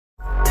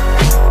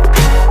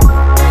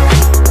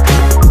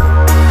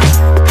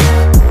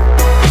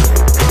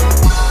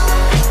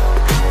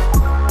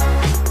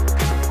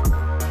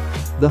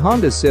The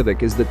Honda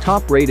Civic is the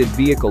top-rated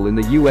vehicle in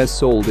the US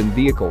sold in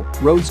vehicle,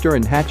 roadster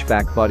and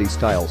hatchback body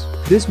styles.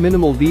 This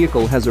minimal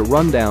vehicle has a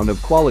rundown of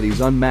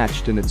qualities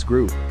unmatched in its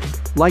group.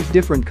 Like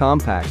different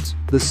compacts,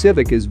 the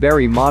Civic is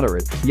very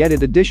moderate, yet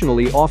it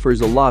additionally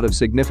offers a lot of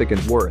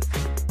significant worth.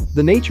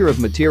 The nature of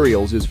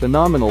materials is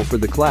phenomenal for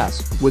the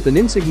class, with an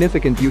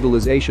insignificant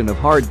utilization of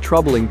hard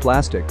troubling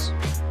plastics.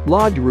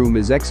 Lodge room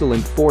is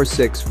excellent. 4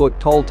 6-foot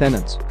tall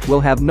tenants will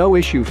have no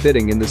issue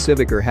fitting in the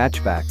Civic or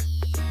hatchback.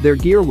 Their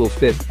gear will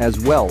fit as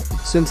well,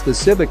 since the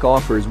Civic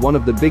offers one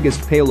of the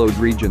biggest payload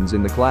regions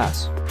in the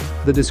class.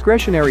 The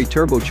discretionary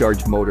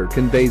turbocharged motor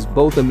conveys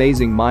both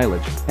amazing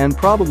mileage and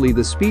probably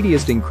the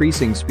speediest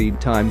increasing speed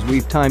times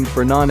we've timed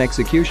for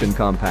non-execution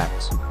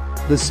compacts.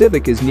 The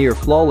Civic is near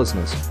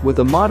flawlessness, with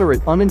a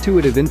moderate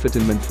unintuitive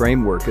infotainment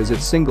framework as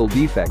its single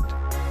defect.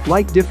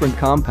 Like different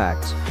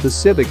compacts, the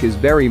Civic is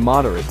very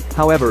moderate,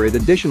 however it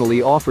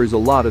additionally offers a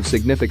lot of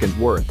significant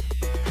worth.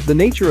 The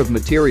nature of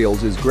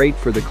materials is great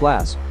for the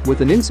class,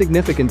 with an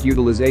insignificant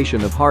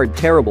utilization of hard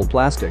terrible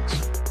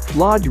plastics.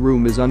 Lodge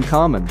room is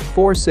uncommon.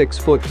 4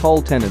 6-foot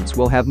tall tenants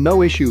will have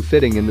no issue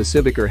fitting in the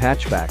Civic or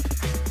hatchback.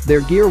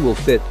 Their gear will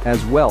fit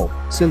as well,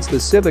 since the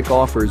Civic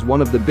offers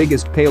one of the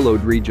biggest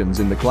payload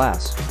regions in the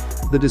class.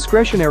 The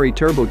discretionary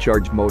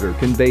turbocharged motor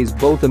conveys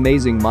both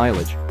amazing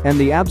mileage and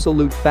the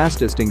absolute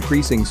fastest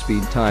increasing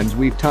speed times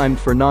we've timed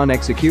for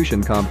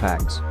non-execution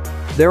compacts.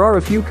 There are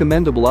a few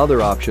commendable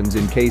other options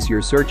in case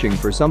you're searching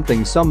for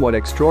something somewhat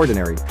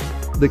extraordinary.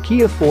 The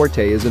Kia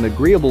Forte is an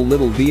agreeable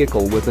little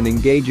vehicle with an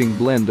engaging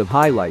blend of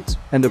highlights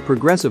and a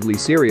progressively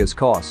serious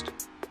cost.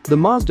 The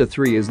Mazda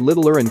 3 is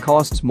littler and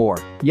costs more,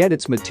 yet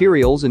its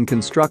materials and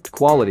construct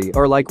quality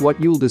are like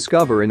what you'll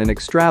discover in an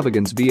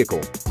extravagance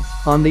vehicle.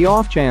 On the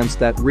off chance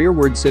that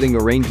rearward sitting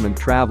arrangement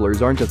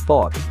travelers aren't a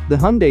thought, the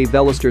Hyundai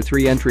Veloster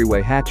 3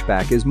 entryway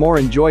hatchback is more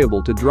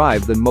enjoyable to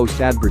drive than most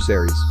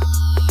adversaries.